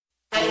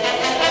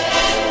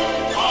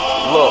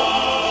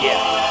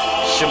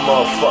your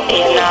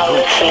motherfucking You're now Gooch,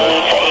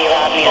 listening to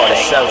A-Rod all that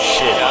Music. South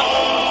shit.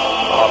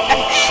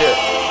 Peep shit.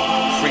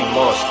 Free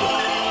monster.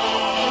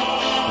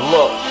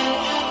 Look.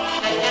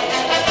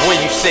 When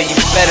you say you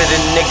better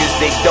than niggas,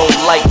 they don't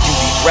like you.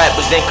 These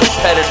rappers ain't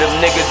competitive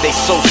niggas, they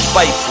so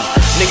spiteful.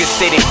 Niggas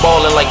say they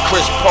ballin' like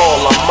Chris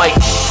Paul, I'm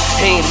Mikey.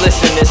 He ain't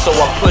listening, so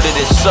I put it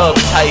in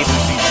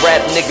subtitles. These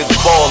rap niggas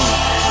ballin'.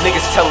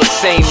 Niggas tell the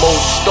same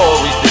old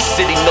stories. The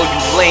city know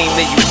you lame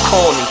and you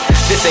corny.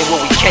 This ain't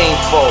what we came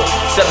for.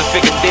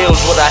 7-figure deals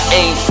what I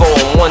aim for,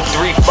 and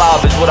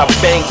 135 is what I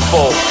bang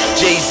for.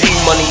 Jay-Z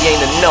money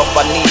ain't enough,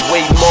 I need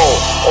way more.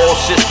 All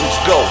systems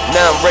go,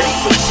 now I'm ready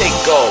for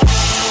takeoff.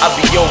 I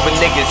be over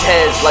niggas'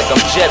 heads like I'm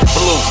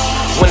JetBlue.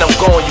 When I'm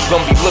gone, you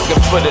gon' be looking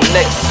for the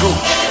next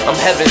Gooch. I'm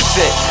heaven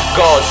sent,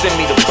 God send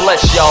me to bless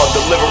y'all.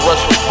 Deliver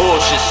us from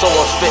bullshit, so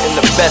I'm spitting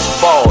the best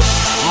bars.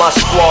 My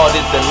squad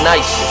is the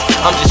nicest,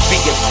 I'm just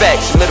speaking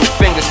facts. Middle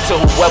fingers to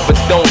whoever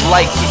don't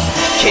like it.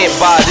 Can't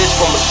buy this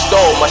from a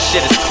store, my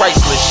shit is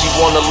priceless. She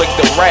wanna lick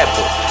the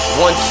rapper.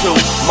 1, 2,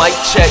 mic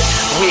check,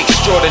 we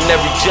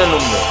extraordinary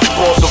gentlemen.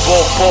 Boss of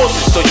all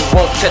bosses, so you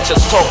won't catch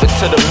us talking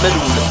to the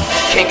middlemen.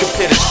 Can't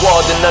compare the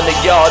squad to none of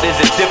y'all, there's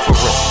a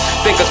difference.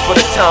 Think us for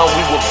the time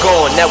we were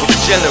gone, that was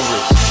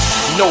generous.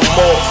 No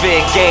more fair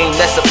game,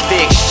 that's a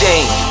fair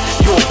exchange.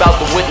 You about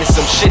to witness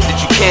some shit that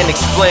you can't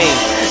explain.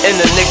 And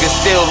the niggas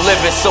still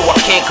living, so I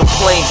can't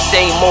complain.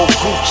 Same old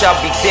Gooch, I'll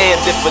be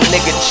damned if a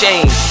nigga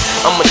change.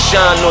 I'ma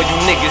shine on you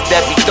niggas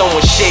that be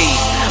throwing shade.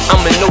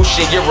 I'm an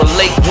ocean, you're a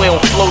lake, we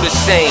don't flow the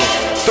same.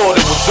 Thought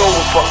it was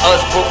over for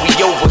us, but we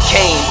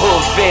overcame.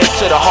 Hood fam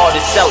to the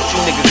hardest out, you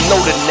niggas know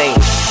the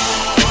name.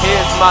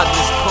 Here's my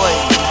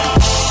disclaimer,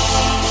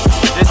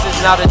 this is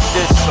not a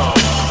diss song.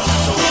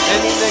 So if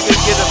any nigga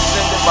get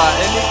offended by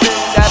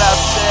anything that I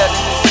said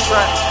in this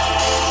track,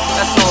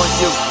 that's on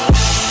you, man.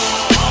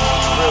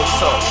 Real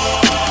talk,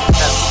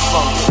 that's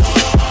fun.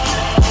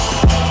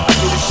 I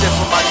do this shit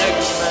for my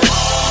niggas, man.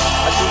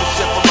 I do this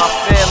shit for my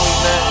family,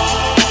 man.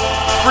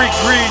 Free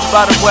Grease,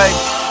 by the way.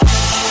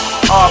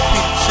 RP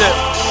Chip.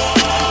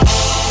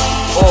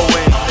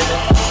 Always, nigga.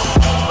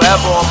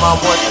 Forever on my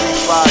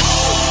 135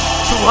 shit.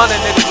 200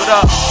 niggas, what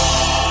up?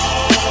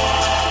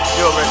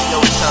 You already know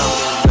what time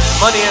it is, man.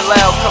 Money and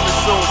Loud coming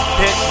soon,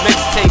 bitch.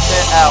 Mixtape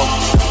and album.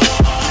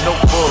 No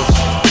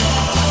bullshit.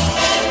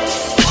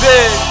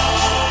 Big,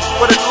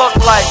 what it look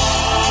like?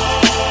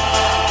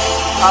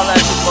 Holla at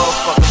your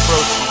motherfucking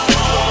bro.